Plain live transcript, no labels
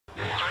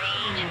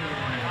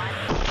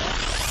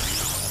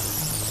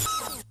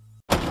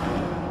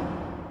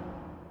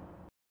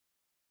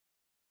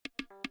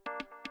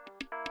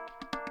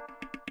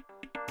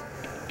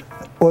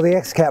Well, the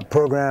XCAP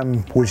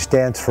program, which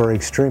stands for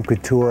Extreme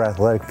Couture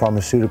Athletic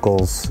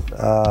Pharmaceuticals,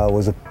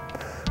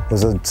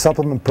 was a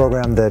supplement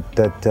program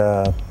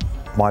that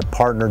my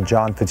partner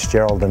John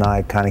Fitzgerald and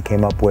I kind of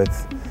came up with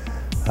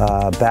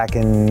back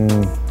in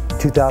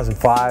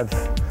 2005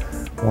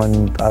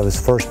 when I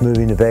was first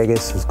moving to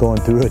Vegas. Was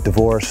going through a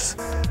divorce,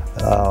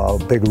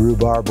 big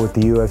rhubarb with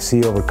the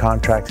UFC over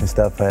contracts and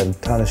stuff. I had a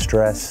ton of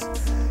stress,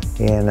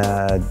 and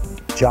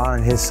John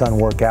and his son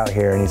work out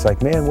here, and he's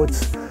like, "Man,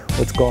 what's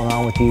going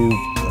on with you?"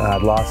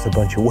 I'd lost a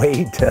bunch of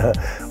weight,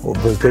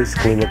 was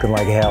basically looking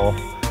like hell,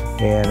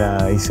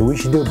 and he said, "We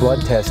should do a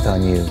blood test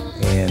on you."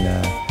 And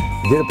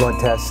we did a blood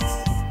test,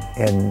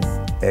 and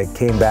it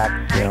came back,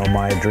 you know,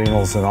 my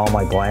adrenals and all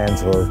my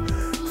glands were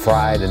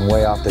fried and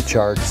way off the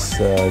charts.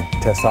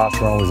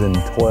 Testosterone was in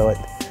the toilet.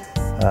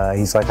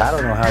 He's like, "I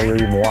don't know how you're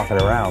even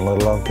walking around,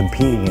 let alone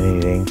competing in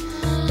anything."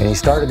 And he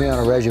started me on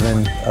a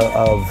regimen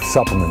of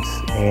supplements,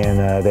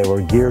 and they were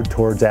geared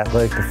towards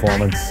athletic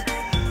performance,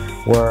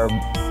 where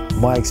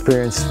my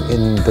experience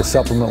in the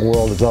supplement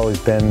world has always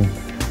been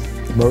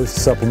most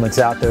supplements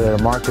out there that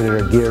are marketed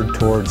are geared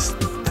towards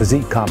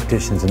physique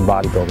competitions and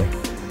bodybuilding.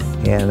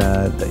 And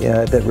you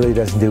know, that really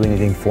doesn't do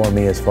anything for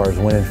me as far as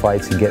winning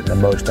fights and getting the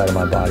most out of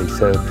my body.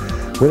 So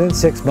within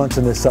 6 months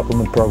in this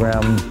supplement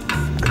program,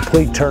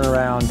 complete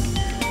turnaround,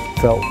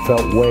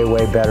 felt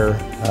way better.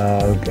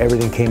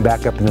 Everything came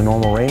back up in the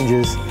normal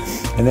ranges,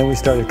 and then we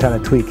started kind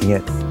of tweaking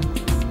it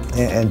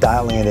and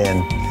dialing it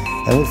in.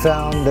 And we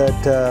found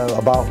that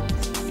about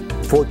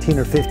 14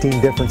 or 15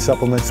 different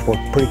supplements were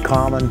pretty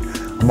common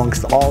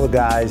amongst all the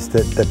guys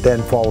that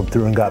then followed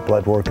through and got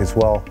blood work as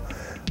well,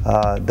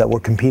 that were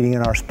competing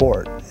in our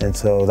sport. And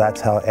so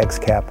that's how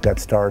XCAP got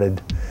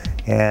started.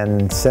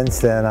 And since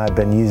then, I've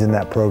been using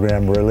that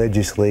program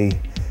religiously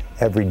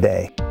every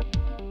day.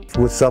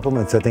 With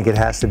supplements, I think it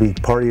has to be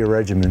part of your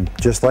regimen.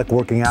 Just like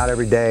working out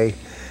every day,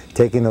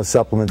 taking those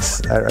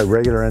supplements at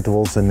regular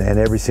intervals and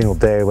every single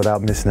day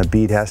without missing a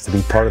beat has to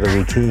be part of the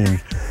routine.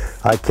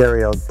 I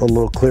carry a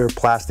little clear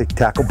plastic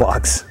tackle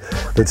box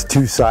that's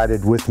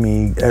two-sided with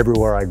me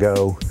everywhere I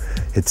go.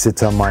 It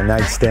sits on my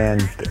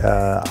nightstand.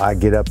 I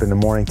get up in the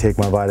morning, take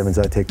my vitamins.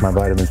 I take my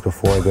vitamins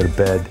before I go to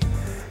bed.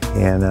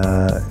 And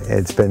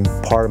it's been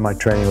part of my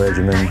training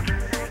regimen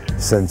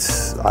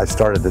since I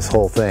started this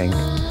whole thing.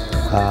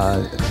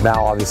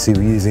 Now obviously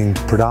we're using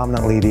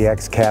predominantly the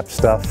XCAP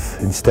stuff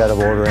instead of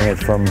ordering it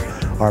from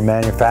our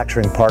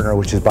manufacturing partner,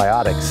 which is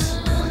Biotics,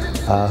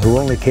 who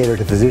only cater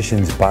to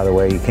physicians, by the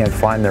way. You can't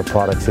find their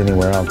products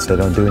anywhere else. They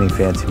don't do any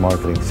fancy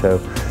marketing. So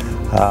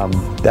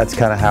that's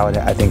kind of how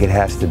I think it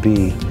has to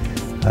be.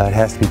 It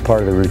has to be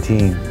part of the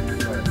routine.